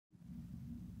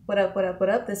What up, what up, what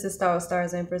up? This is Star with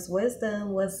Stars Empress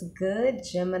Wisdom. What's good,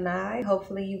 Gemini?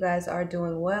 Hopefully you guys are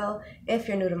doing well. If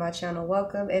you're new to my channel,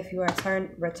 welcome. If you are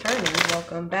returning,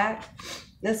 welcome back.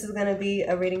 This is going to be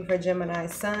a reading for Gemini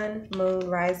Sun, Moon,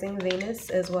 Rising, Venus,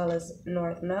 as well as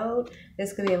North Node.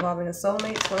 This could be involving a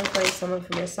soulmate, twin flame, someone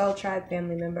from your soul tribe,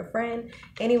 family member, friend,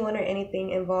 anyone or anything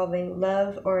involving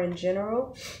love or in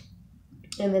general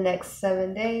in the next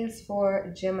 7 days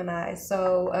for Gemini.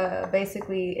 So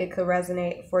basically it could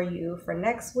resonate for you for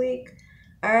next week.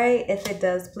 All right, if it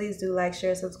does, please do like,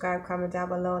 share, subscribe, comment down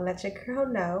below, and let your girl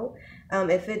know.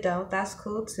 If it don't, that's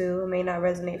cool too. It may not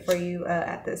resonate for you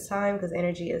at this time because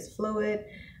energy is fluid,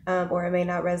 or it may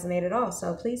not resonate at all.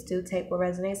 So please do take what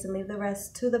resonates and leave the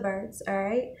rest to the birds. All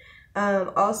right.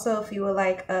 Also, if you would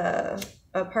like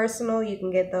a personal, you can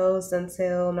get those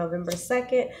until November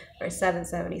 2nd for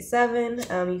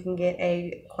 $777. You can get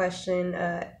a question,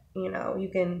 you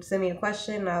can send me a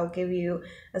question. I'll give you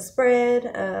a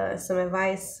spread, some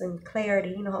advice and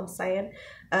clarity, you know what I'm saying?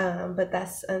 But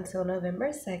that's until November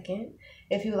 2nd.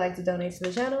 If you would like to donate to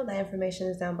the channel, the information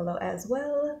is down below as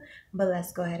well. But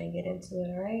let's go ahead and get into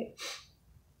it, all right?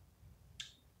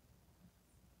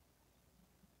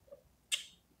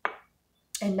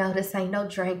 And no, this ain't no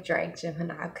drink,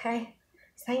 Gemini, okay?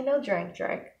 This ain't no drink.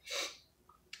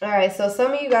 All right, so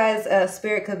some of you guys,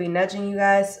 spirit could be nudging you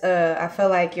guys. I feel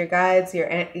like your guides, your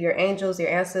angels, your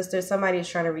ancestors, somebody is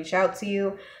trying to reach out to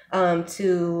you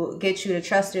to get you to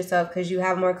trust yourself because you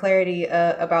have more clarity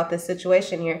about this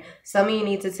situation here. Some of you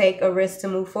need to take a risk to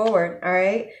move forward, all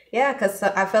right? Yeah, because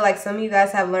I feel like some of you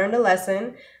guys have learned a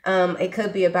lesson. It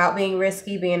could be about being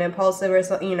risky, being impulsive or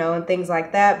something, and things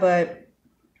like that, but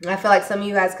I feel like some of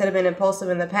you guys could have been impulsive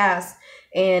in the past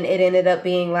and it ended up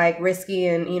being like risky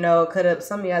and,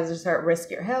 some of you guys just hurt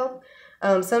risk your health.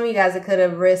 Some of you guys, it could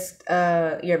have risked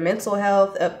your mental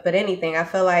health, but anything. I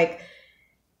feel like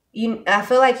you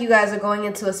guys are going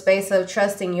into a space of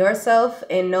trusting yourself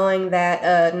and knowing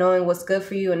that, knowing what's good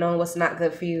for you and knowing what's not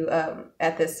good for you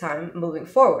at this time moving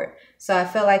forward. So I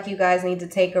feel like you guys need to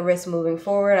take a risk moving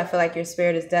forward. I feel like your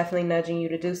spirit is definitely nudging you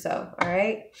to do so. All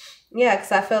right. Yeah,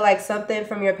 because I feel like something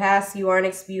from your past you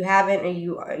haven't, and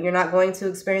you're not going to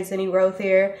experience any growth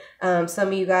here. Some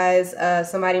of you guys,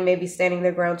 somebody may be standing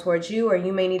their ground towards you, or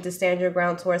you may need to stand your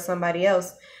ground towards somebody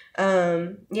else.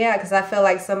 Yeah, because I feel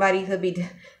like somebody could be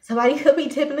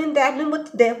dipping and dabbling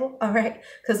with the devil. All right,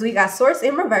 because we got source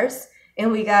in reverse, and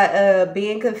we got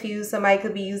being confused. Somebody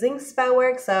could be using spell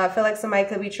work, so I feel like somebody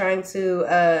could be trying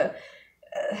to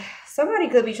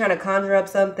conjure up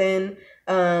something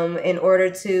in order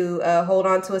to hold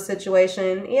on to a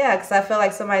situation. Yeah, because I feel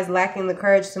like somebody's lacking the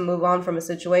courage to move on from a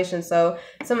situation. So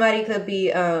somebody could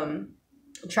be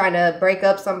trying to break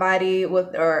up somebody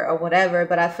with or whatever,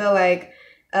 but I feel like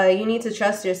you need to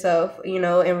trust yourself,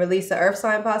 and release the earth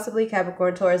sign, possibly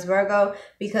Capricorn, Taurus, Virgo,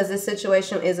 because this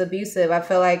situation is abusive. I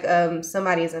feel like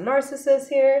somebody is a narcissist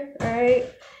here, all right?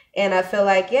 And I feel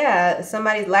like, yeah,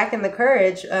 somebody's lacking the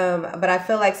courage, but I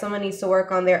feel like someone needs to work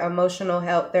on their emotional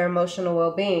health, their emotional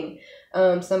well-being.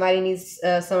 Somebody needs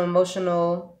some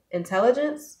emotional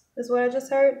intelligence is what I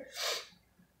just heard.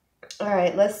 All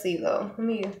right, let's see, though. Let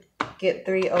me get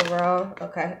 3 overall.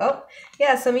 Okay. Oh,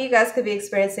 yeah, some of you guys could be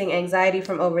experiencing anxiety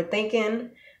from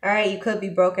overthinking. All right, you could be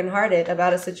brokenhearted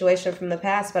about a situation from the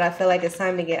past, but I feel like it's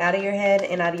time to get out of your head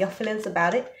and out of your feelings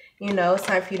about it. It's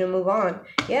time for you to move on.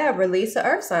 Yeah, release the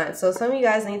earth sign. So some of you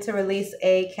guys need to release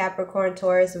a Capricorn,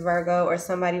 Taurus, Virgo, or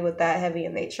somebody with that heavy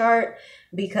in their chart.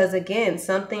 Because again,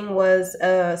 something was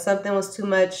too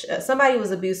much. Somebody was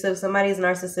abusive. Somebody's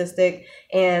narcissistic,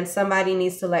 and somebody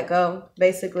needs to let go,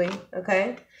 basically.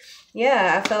 Okay.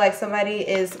 Yeah, I feel like somebody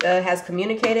has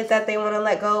communicated that they want to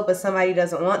let go, but somebody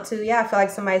doesn't want to. Yeah, I feel like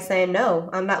somebody's saying, no,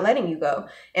 I'm not letting you go.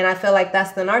 And I feel like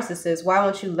that's the narcissist. Why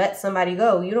won't you let somebody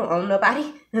go? You don't own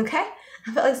nobody, okay?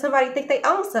 I feel like somebody think they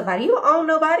own somebody. You don't own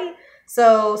nobody.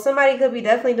 So somebody could be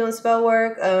definitely doing spell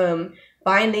work,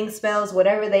 binding spells,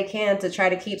 whatever they can to try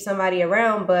to keep somebody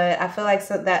around. But I feel like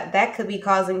that could be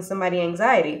causing somebody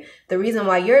anxiety. The reason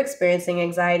why you're experiencing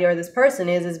anxiety, or this person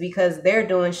is because they're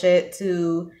doing shit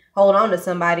to hold on to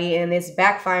somebody and it's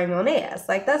backfiring on their ass.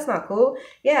 Like, that's not cool.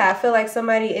 Yeah, I feel like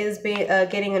somebody is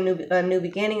getting a new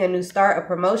beginning, a new start, a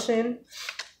promotion.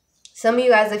 Some of you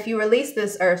guys, if you release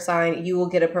this earth sign, you will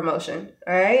get a promotion.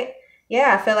 All right.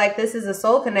 Yeah, I feel like this is a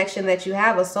soul connection that you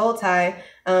have, a soul tie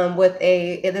with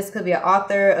this could be an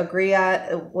author, a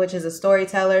griot, which is a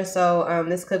storyteller. So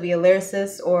this could be a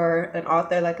lyricist or an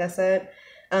author, like I said.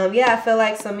 Yeah, I feel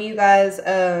like some of you guys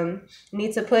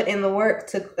need to put in the work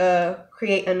to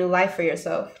create a new life for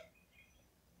yourself.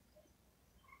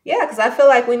 Yeah, because I feel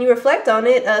like when you reflect on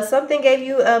it, something gave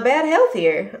you a bad health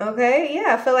here. Okay,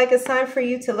 yeah, I feel like it's time for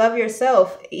you to love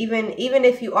yourself, even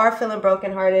if you are feeling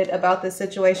brokenhearted about this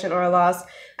situation or a loss.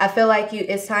 I feel like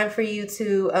it's time for you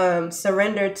to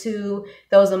surrender to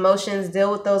those emotions,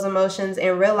 deal with those emotions,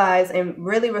 and realize and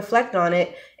really reflect on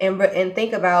it and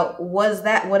think about, was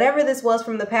that whatever this was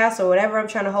from the past or whatever I'm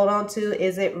trying to hold on to,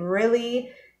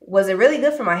 was it really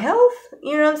good for my health?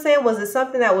 You know what I'm saying? Was it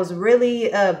something that was really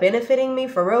benefiting me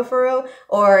for real?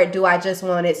 Or do I just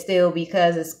want it still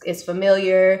because it's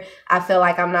familiar? I feel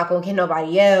like I'm not going to get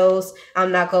nobody else.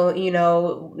 I'm not going,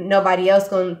 nobody else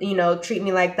going to, treat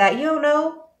me like that. You don't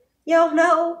know. You don't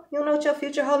know. You don't know what your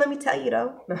future holds. Let me tell you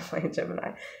though. No, I'm playing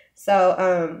Gemini.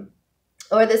 So,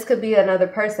 or this could be another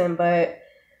person, but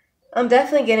I'm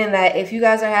definitely getting that if you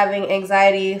guys are having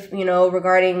anxiety,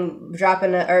 regarding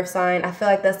dropping the earth sign, I feel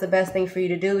like that's the best thing for you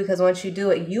to do, because once you do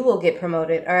it, you will get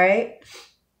promoted. All right.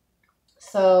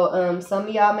 So, some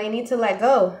of y'all may need to let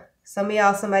go. Some of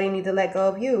y'all, somebody need to let go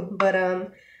of you. But,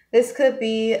 this could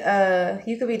be,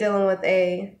 you could be dealing with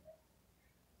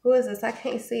who is this? I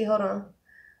can't see. Hold on.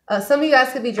 Some of you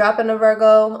guys could be dropping a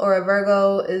Virgo,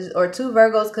 or two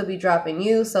Virgos could be dropping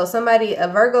you. So a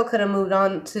Virgo could have moved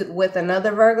on with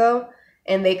another Virgo,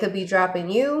 and they could be dropping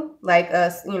you. Like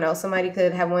somebody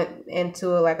could have went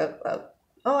into oh,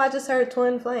 I just heard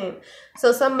twin flame.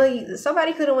 So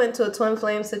somebody could have went to a twin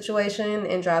flame situation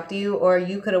and dropped you, or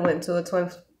you could have went to a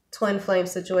twin flame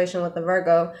situation with a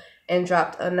Virgo and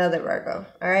dropped another Virgo.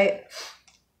 All right,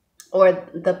 or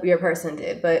your person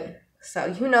did, but. So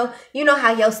you know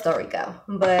how your story go.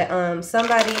 But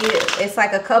it's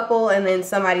like a couple, and then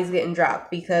somebody's getting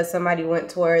dropped because somebody went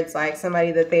towards like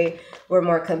somebody that they were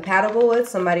more compatible with,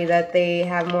 somebody that they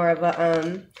have more of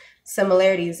a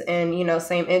similarities and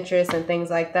same interests and things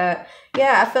like that.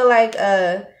 Yeah, I feel like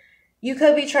you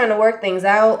could be trying to work things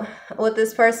out with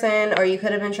this person, or you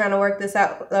could have been trying to work things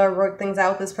out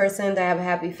with this person to have a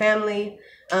happy family.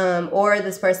 Or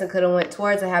this person could have went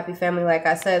towards a happy family. Like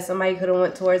I said, somebody could have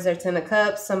went towards their 10 of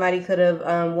cups. Somebody could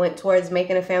have went towards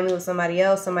making a family with somebody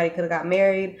else. Somebody could have got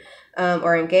married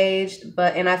or engaged.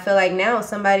 And I feel like now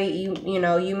somebody,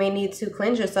 you may need to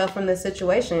cleanse yourself from this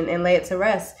situation and lay it to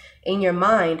rest in your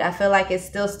mind. I feel like it's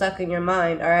still stuck in your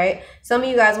mind. All right. Some of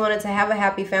you guys wanted to have a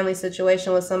happy family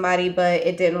situation with somebody, but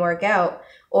it didn't work out.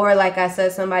 Or like I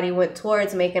said, somebody went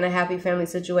towards making a happy family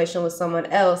situation with someone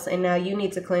else, and now you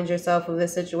need to cleanse yourself of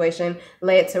this situation,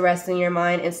 lay it to rest in your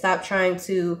mind, and stop trying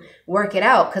to work it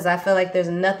out, because I feel like there's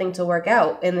nothing to work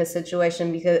out in this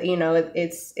situation, because,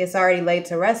 it's already laid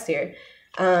to rest here.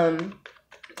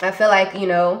 I feel like,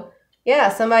 yeah,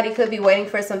 somebody could be waiting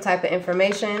for some type of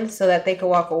information so that they could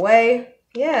walk away.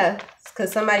 Yeah,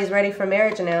 because somebody's ready for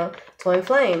marriage now. Twin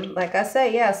flame. Like I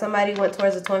said, yeah, somebody went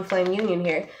towards a twin flame union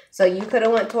here. So you could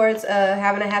have went towards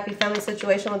having a happy family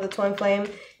situation with a twin flame,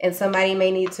 and somebody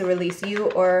may need to release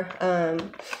you, or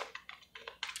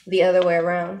the other way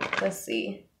around. Let's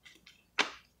see.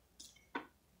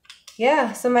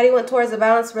 Yeah, somebody went towards a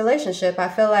balanced relationship. I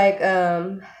feel like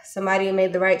somebody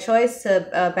made the right choice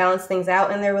to balance things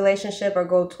out in their relationship, or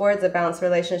go towards a balanced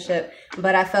relationship.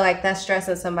 But I feel like that's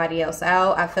stressing somebody else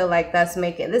out. I feel like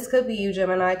this could be you,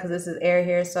 Gemini, because this is air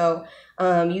here. So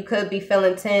you could be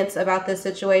feeling tense about this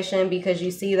situation because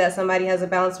you see that somebody has a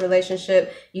balanced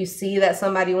relationship. You see that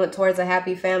somebody went towards a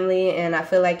happy family. And I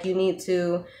feel like you need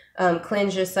to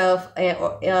cleanse yourself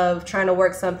of trying to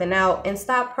work something out, and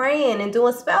stop praying and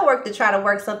doing spell work to try to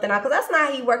work something out, because that's not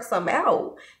how you work something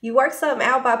out. You work something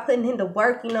out by putting into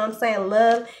work, love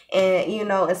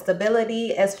and, and stability.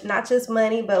 It's not just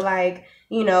money, but like,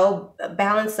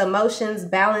 balance emotions,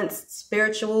 balance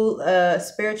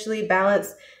spiritually,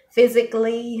 balance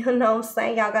physically, you know what I'm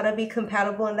saying? Y'all gotta be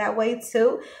compatible in that way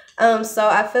too. So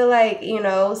I feel like,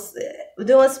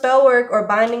 doing spell work or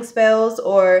binding spells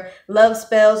or love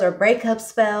spells or breakup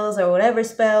spells or whatever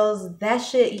spells, that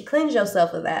shit, you cleanse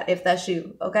yourself of that if that's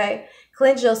you, okay?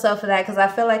 Cleanse yourself of that, because I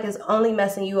feel like it's only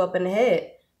messing you up in the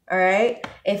head. All right.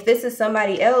 If this is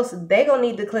somebody else, they gonna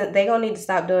need to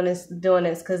stop doing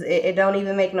this, because it don't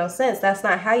even make no sense. That's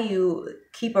not how you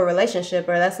keep a relationship,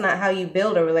 or that's not how you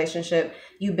build a relationship.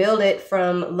 You build it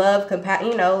from love,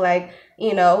 compassion, look,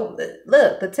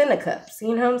 the 10 of cups,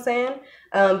 you know what I'm saying?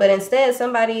 But instead,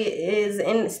 somebody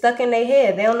is stuck in their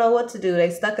head. They don't know what to do.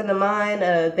 They stuck in the mind.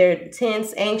 They're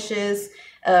tense, anxious,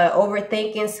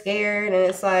 overthinking, scared, and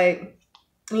it's like,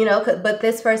 but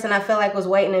this person I feel like was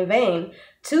waiting in vain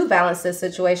to balance this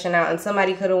situation out, and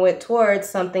somebody could have went towards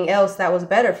something else that was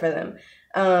better for them.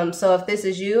 So if this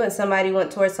is you and somebody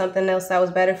went towards something else that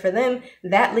was better for them,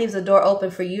 that leaves a door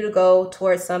open for you to go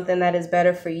towards something that is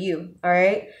better for you. All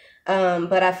right.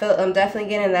 But I'm definitely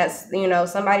getting that, you know,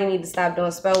 somebody need to stop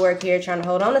doing spell work here, trying to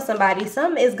hold on to somebody.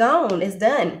 Something is gone. It's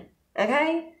done.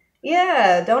 Okay?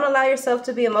 Yeah, don't allow yourself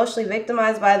to be emotionally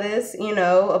victimized by this, you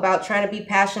know, about trying to be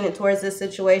passionate towards this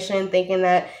situation, thinking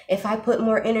that if I put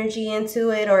more energy into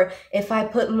it, or if I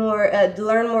put more,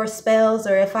 learn more spells,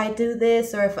 or if I do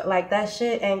this, or if like that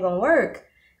shit ain't gonna work.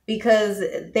 Because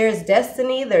there's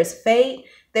destiny, there's fate,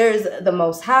 there's the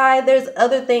Most High, there's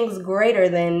other things greater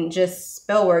than just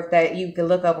spell work that you can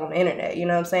look up on the internet, you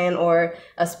know what I'm saying? Or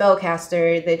a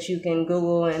spellcaster that you can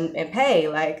Google and pay.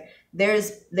 Like,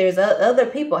 there's other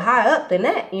people high up than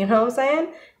that, you know what I'm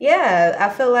saying? Yeah, I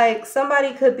feel like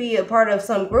somebody could be a part of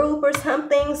some group or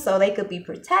something, so they could be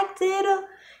protected,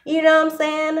 you know what I'm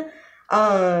saying?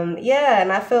 Yeah,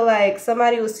 and I feel like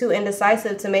somebody was too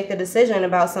indecisive to make a decision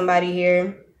about somebody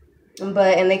here, and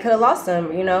they could have lost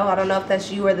them, you know? I don't know if that's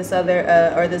you or this other,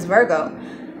 or this Virgo.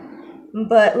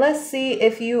 But let's see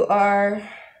if you are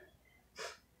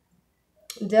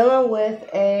dealing with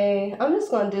I'm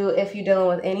just going to do if you're dealing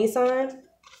with any sign,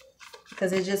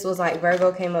 because it just was like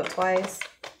Virgo came up twice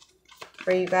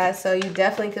for you guys. So you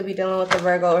definitely could be dealing with a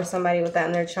Virgo or somebody with that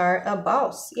in their chart. A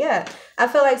boss. Yeah. I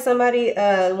feel like somebody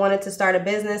wanted to start a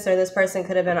business, or this person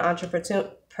could have been an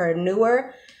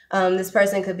entrepreneur. This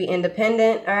person could be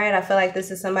independent. All right. I feel like this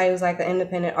is somebody who's like an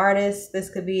independent artist. This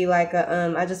could be like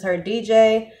I just heard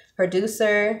DJ,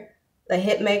 producer, a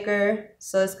hit maker.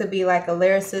 So this could be like a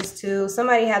lyricist too.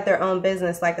 Somebody had their own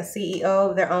business, like a CEO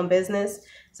of their own business.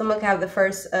 Someone could have the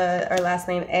first or last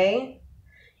name A.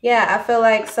 Yeah, I feel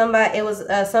like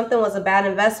something was a bad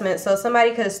investment. So somebody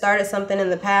could have started something in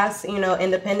the past, you know,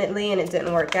 independently, and it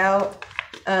didn't work out.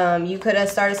 You could have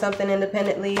started something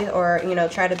independently, or, you know,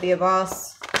 try to be a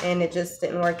boss, and it just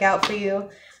didn't work out for you.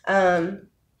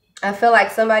 I feel like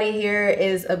somebody here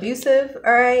is abusive,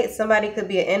 all right? Somebody could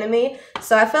be an enemy.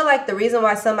 So I feel like the reason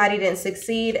why somebody didn't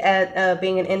succeed at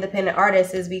being an independent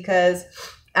artist is because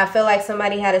I feel like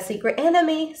somebody had a secret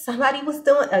enemy. Somebody was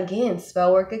doing, again,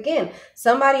 spell work again.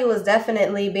 Somebody was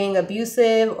definitely being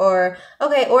abusive, or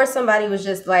somebody was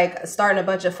just like starting a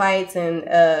bunch of fights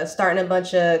and starting a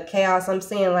bunch of chaos. I'm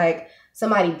seeing like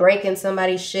somebody breaking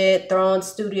somebody's shit, throwing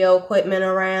studio equipment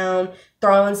around,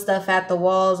 throwing stuff at the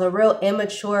walls, a real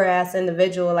immature ass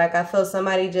individual. Like, I feel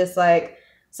somebody just like,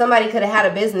 somebody could have had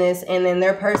a business, and then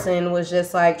their person was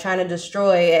just like trying to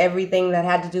destroy everything that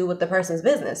had to do with the person's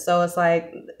business. So it's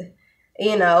like,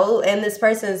 you know, and this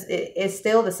person's is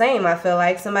still the same. I feel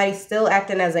like somebody's still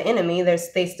acting as an enemy. They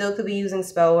still could be using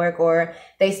spell work, or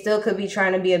they still could be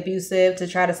trying to be abusive to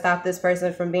try to stop this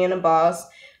person from being a boss.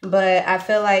 But I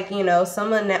feel like, you know,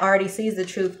 someone that already sees the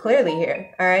truth clearly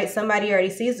here. All right. Somebody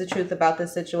already sees the truth about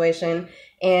this situation.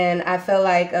 And I feel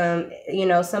like, you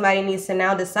know, somebody needs to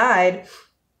now decide,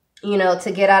 you know, to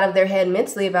get out of their head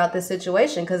mentally about this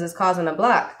situation, because it's causing a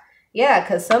block. Yeah,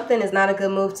 because something is not a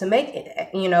good move to make,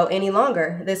 you know, any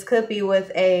longer. This could be with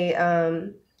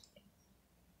a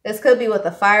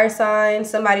fire sign,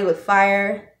 somebody with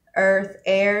fire, earth,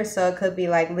 air. So it could be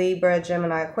like Libra,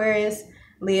 Gemini, Aquarius,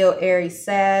 Leo, Aries,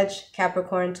 Sag,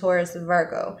 Capricorn, Taurus,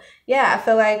 Virgo. Yeah, I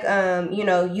feel like, you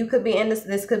know, you could be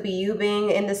this could be you being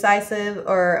indecisive,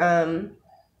 or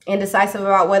indecisive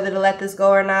about whether to let this go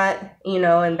or not, you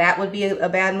know, and that would be a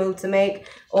bad move to make.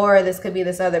 Or this could be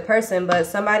this other person, but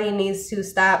somebody needs to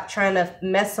stop trying to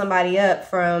mess somebody up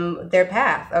from their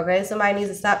path, okay? Somebody needs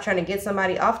to stop trying to get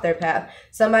somebody off their path.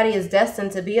 Somebody is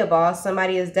destined to be a boss.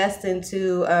 Somebody is destined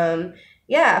to,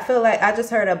 yeah, I feel like I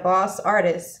just heard a boss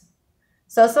artist.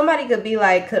 So somebody could be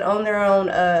like, could own their own,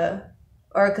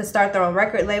 or could start their own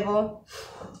record label.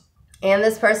 And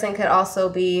this person could also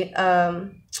be,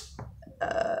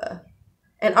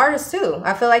 an artist too.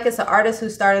 I feel like it's an artist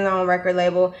who's starting their own record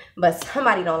label, but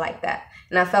somebody don't like that.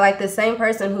 And I feel like the same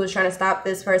person who was trying to stop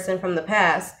this person from the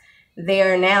past,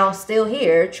 they're now still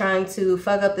here trying to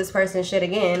fuck up this person's shit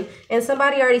again. And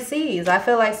somebody already sees. I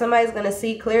feel like somebody's going to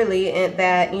see clearly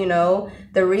that, you know,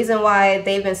 the reason why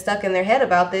they've been stuck in their head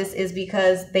about this is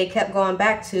because they kept going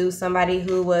back to somebody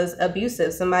who was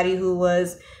abusive, somebody who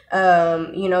was,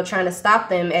 you know, trying to stop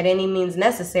them at any means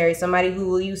necessary, somebody who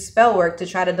will use spell work to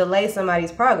try to delay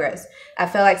somebody's progress. I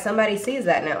feel like somebody sees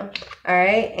that now. All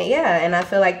right. And yeah. And I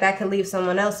feel like that could leave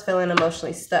someone else feeling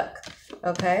emotionally stuck.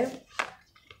 Okay.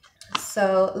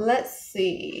 So let's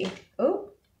see.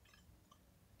 Oh,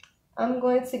 I'm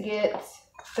going to get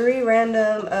three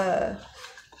random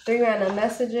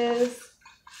messages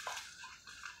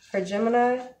for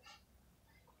Gemini.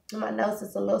 My nose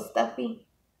is a little stuffy.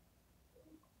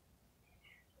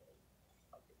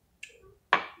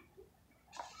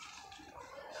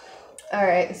 All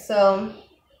right, so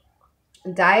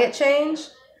diet change.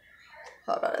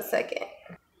 Hold on a second.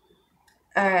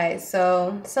 All right,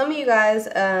 so some of you guys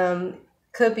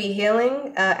could be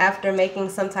healing after making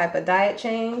some type of diet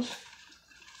change,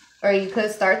 or you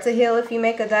could start to heal if you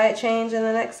make a diet change in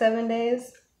the next 7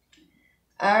 days.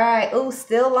 All right. Ooh,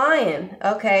 still lying.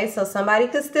 Okay, so somebody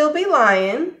could still be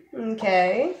lying.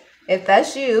 Okay. If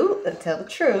that's you, then tell the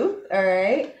truth. All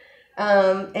right.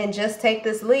 And just take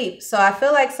this leap. So I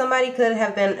feel like somebody could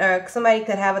have been, or somebody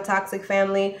could have a toxic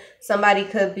family. Somebody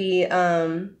could be,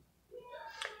 I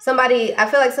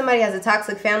feel like somebody has a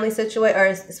toxic family situation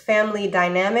or family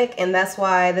dynamic, and that's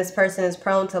why this person is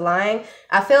prone to lying.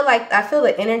 I feel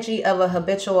the energy of a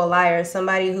habitual liar,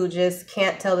 somebody who just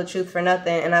can't tell the truth for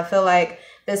nothing. And I feel like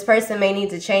this person may need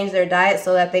to change their diet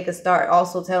so that they could start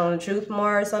also telling the truth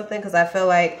more or something. Because I feel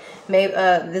like maybe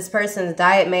this person's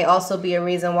diet may also be a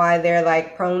reason why they're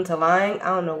like prone to lying. I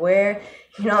don't know where.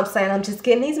 You know what I'm saying? I'm just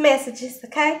getting these messages,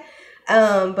 okay?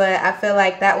 But I feel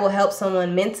like that will help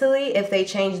someone mentally if they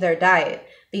change their diet,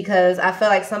 because I feel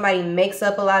like somebody makes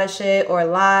up a lot of shit or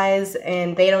lies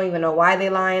and they don't even know why they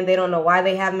lying. They don't know why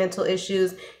they have mental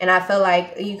issues. And I feel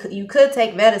like you could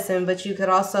take medicine, but you could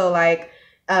also like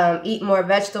eat more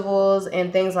vegetables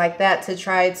and things like that to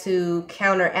try to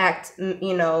counteract,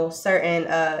 you know, certain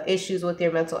issues with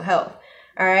your mental health.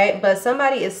 All right. But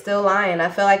somebody is still lying. I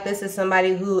feel like this is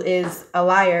somebody who is a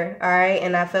liar. All right.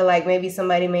 And I feel like maybe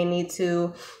somebody may need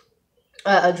to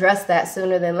address that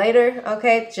sooner than later.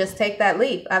 Okay. Just take that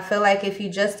leap. I feel like if you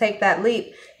just take that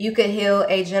leap, you could heal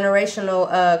a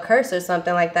generational curse or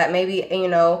something like that. Maybe, you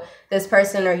know, this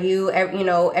person or you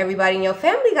know, everybody in your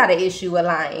family got an issue with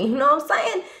lying. You know what I'm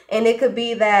saying? And it could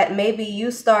be that maybe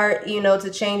you start, you know, to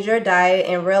change your diet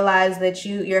and realize that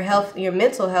your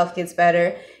mental health gets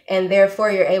better. And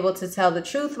therefore, you're able to tell the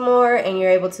truth more and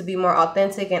you're able to be more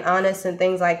authentic and honest and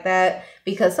things like that.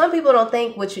 Because some people don't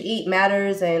think what you eat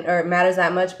matters or matters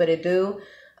that much, but it do.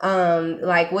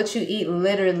 Like what you eat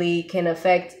literally can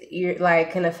affect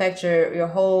your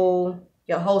whole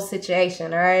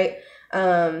situation. All right.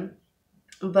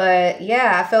 But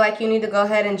yeah, I feel like you need to go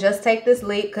ahead and just take this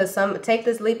leap take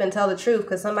this leap and tell the truth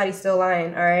because somebody's still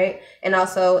lying. All right. And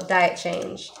also diet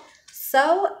change.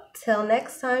 So till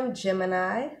next time,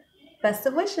 Gemini, best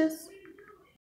of wishes.